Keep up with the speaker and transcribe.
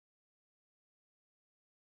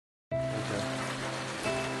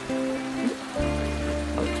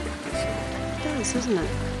nice, isn't it?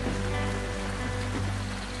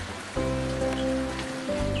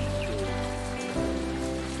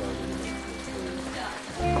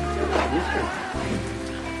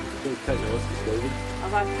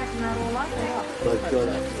 Have I packed that all up?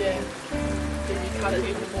 Yeah. Then you cut it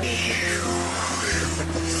even more.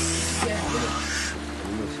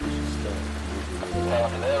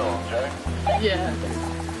 Yeah.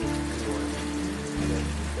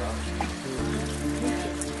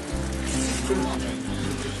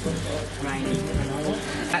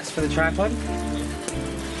 That's for the tripod?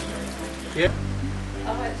 Yeah.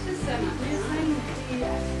 Oh, it's just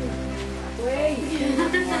wait.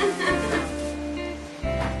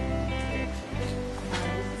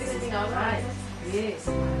 Everything all right? Yes.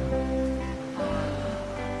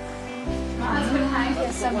 My husband hangs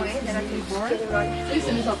here somewhere that I can borrow.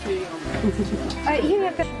 Listen, it's up to you. You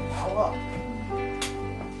have the...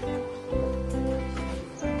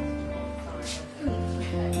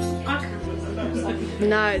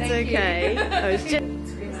 No, it's okay. I was just...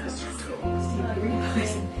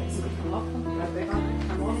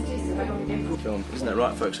 Film. Isn't that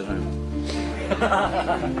right, folks at home?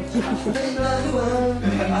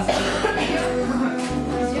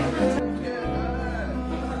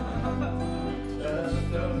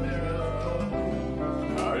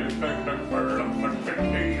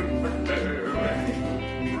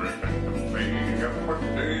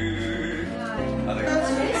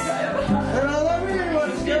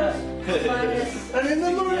 And in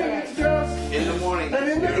the morning it's just. In the morning. And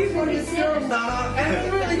in the evening it's just.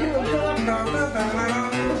 And really you.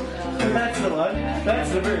 That's the one. That's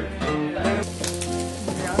the bird.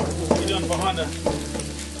 You're doing behind her.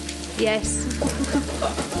 Yes.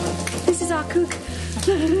 This is our cook.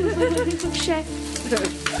 Chef.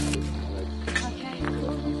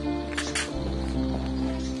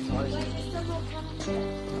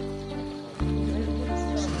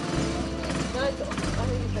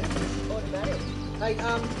 Hey,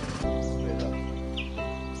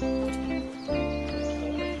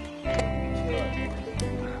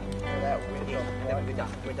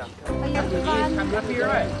 we're done. Are you fun? You're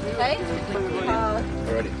right. Hey?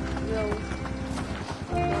 Already.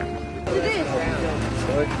 It is.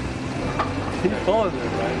 Keep following it,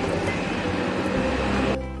 right?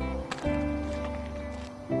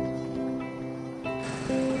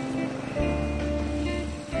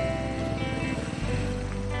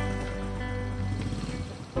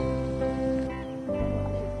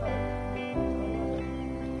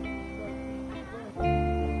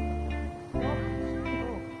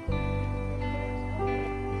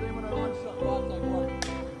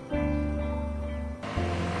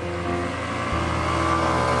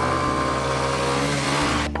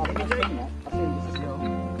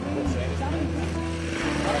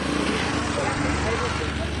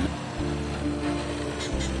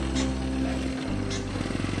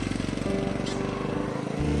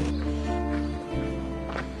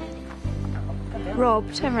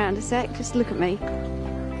 Rob, turn around a sec. Just look at me.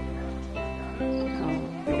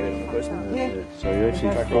 So you actually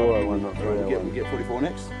back all one, not three. We get 44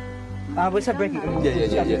 next? What's that breaking? Yeah.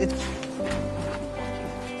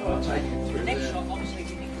 Next shot, obviously, we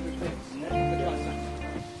need to reverse.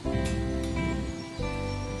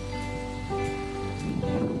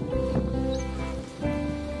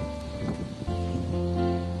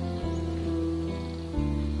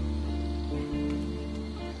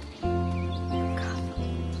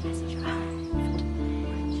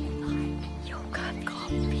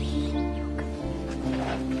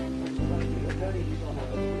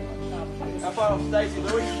 How far off Stacey,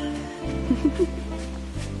 Louis?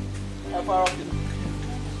 How far off?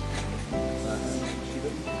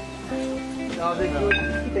 No, they're good.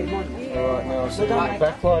 Keep it in mind. Alright, now so the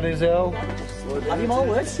backlight is L. Have you more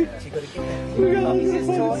words? You've got to get there. We're going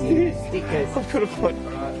to Stickers. I've got to find.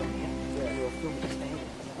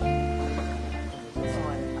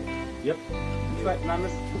 Yep. Remember,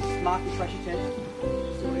 mark the trash attempt.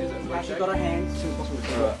 Ashley's got her hands.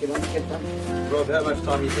 Rob, how much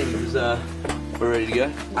time do you think is we're ready to go?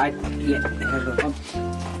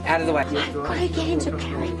 Out of the way. Gotta get into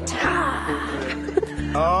character.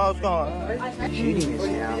 Oh, it's not. Shooting this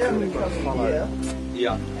now.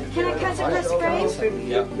 Yeah. Can I cut it with spray?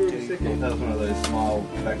 Yeah. That was one of those smile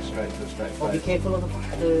back straight to straight Oh, be face. careful of the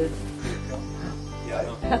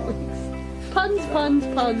Puns.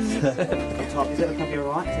 top. Is that going to be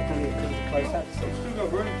alright? Is that going to be close up? Still got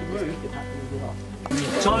room to move.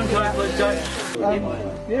 Time code, please, Joe.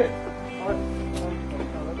 Yeah.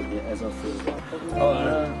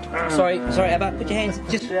 Sorry, Abba. Put your hands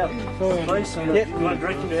just out. Yep.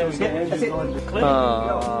 That's it.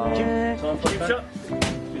 Chip shot.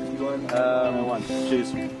 one.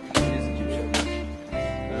 Cheers.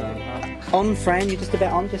 On, Fran, you're just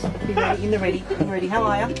about on. Just be ready. In the ready. In the ready. How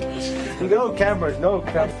are you? No cameras, no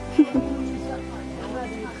cameras.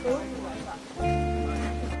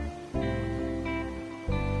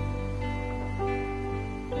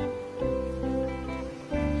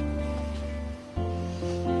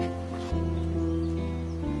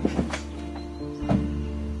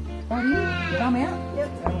 Come out.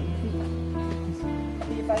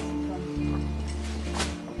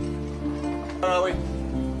 Where are we?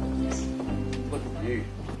 Look at you.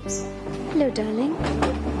 Hello, darling.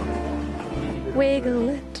 Wiggle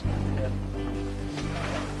it.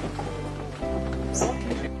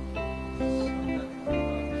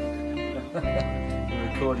 You're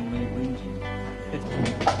recording me whinging.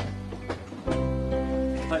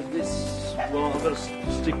 Like this. Well, I've got to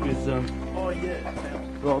stick with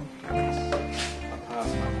Rob.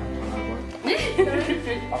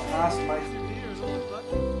 I passed most of it.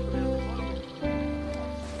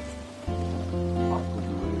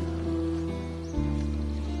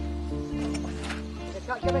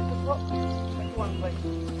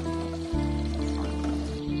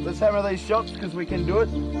 Let's hammer these shots because we can do it.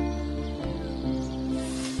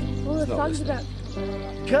 Oh, the sun's about.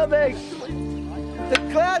 Coming! The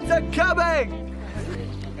clouds are coming!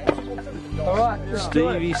 Alright,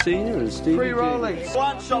 Stevie Senior and Stevie Pre-rolling.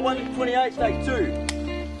 One shot, 128, take two.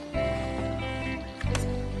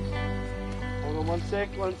 Hold on one sec.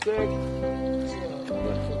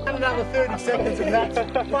 Another 30 seconds and that's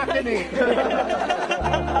fucking it.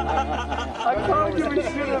 I told you we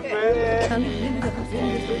should have, man.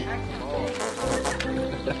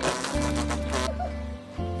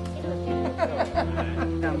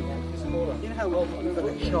 You know how well we've got a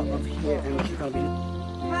shot of here and she's going to be...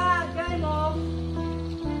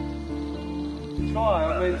 Try,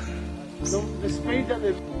 I mean, the speed that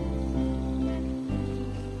they've...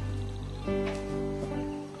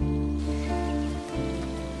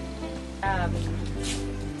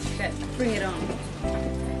 Bring it on.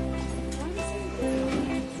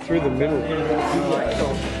 Through the middle.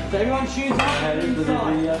 So everyone's shoes off?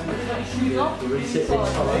 Shoes off? Reset this time.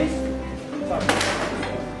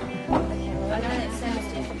 I know that sounds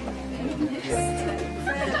different.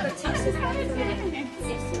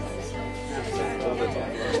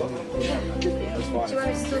 Do you want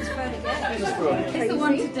to still throw it again? It's the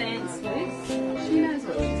one to dance with. She knows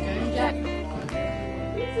what she's doing.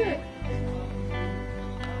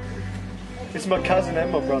 It's my cousin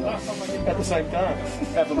and my brother at the same time.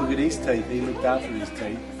 Have a look at his teeth. He looked after his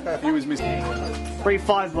teeth. He was missing 3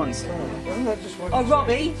 5 ones. Oh,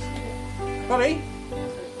 Robbie! Robbie!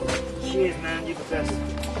 Cheers, man, you're the best.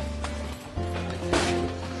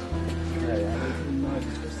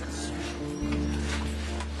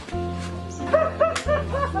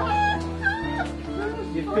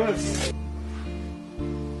 You're good.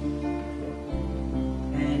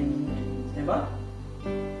 And stand by.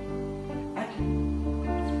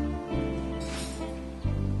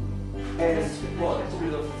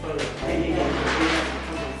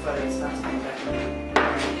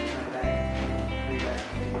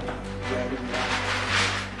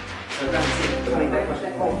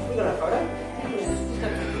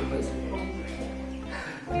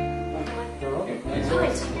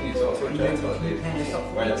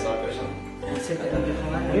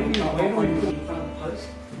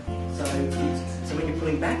 So when you're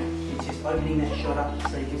pulling back, it's just opening that shot up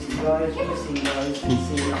so you can see those, you can see those, you can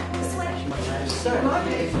see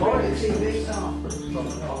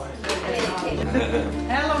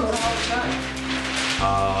How long does it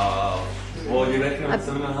well, you reckon it's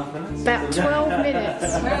 7.5 minutes? About 12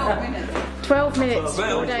 minutes. 12 minutes,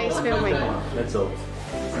 4 days filming. That's all.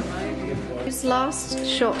 This last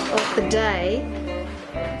shot of the day.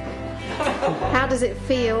 How does it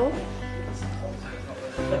feel?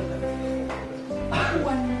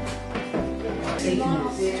 Scene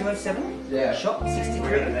 207, shot 63,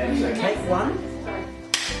 take one,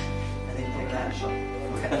 and then take that shot.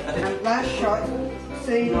 Last shot,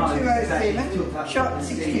 scene 207, shot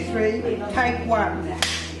 63, take one.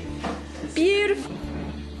 Beautiful.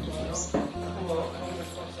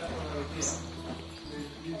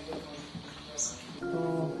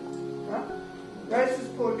 Rose's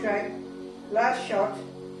portrait, last shot,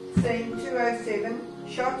 scene 207,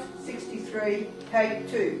 shot 63, take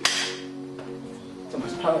two. It's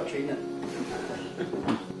almost poetry, isn't it?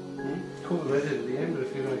 Cool the red at the end, but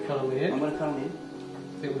if you're going to cut on the end, I'm going to come in.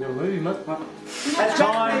 I think we're going to move him, mate. That's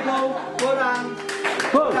time, people. Well done.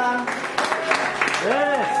 Well done.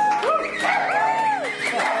 Yes!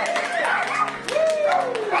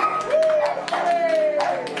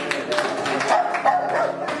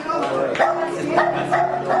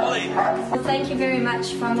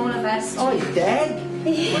 from all of us. Oh, your dad?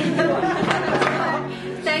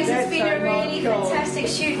 Thanks, it's been a really fantastic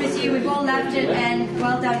shoot with you. We've all loved it, and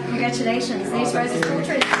well done. Congratulations. There's Rose's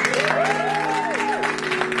portrait.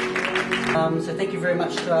 So thank you very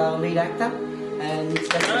much to our lead actor. And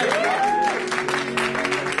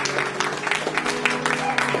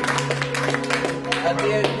our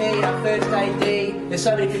DOP, our first AD. There's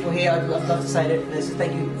so many people here. I'd love to say that. So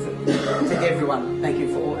thank you to everyone. Thank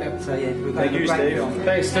you for all. So yeah, we've got a great film.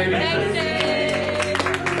 Thanks, Stevie.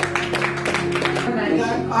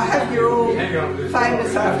 I hope you're all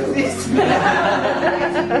famous after this. To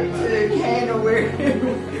Cannes or wherever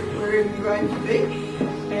you're going to be.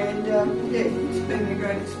 And yeah, it's been a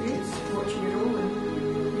great experience watching it all and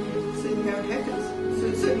seeing how it happens. So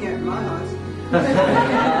it's certainly opened my eyes.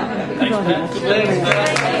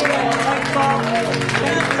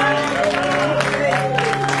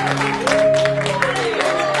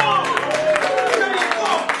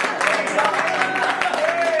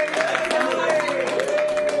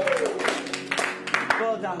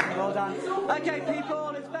 Well done, well done. Okay, people,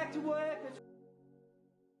 it's back to work.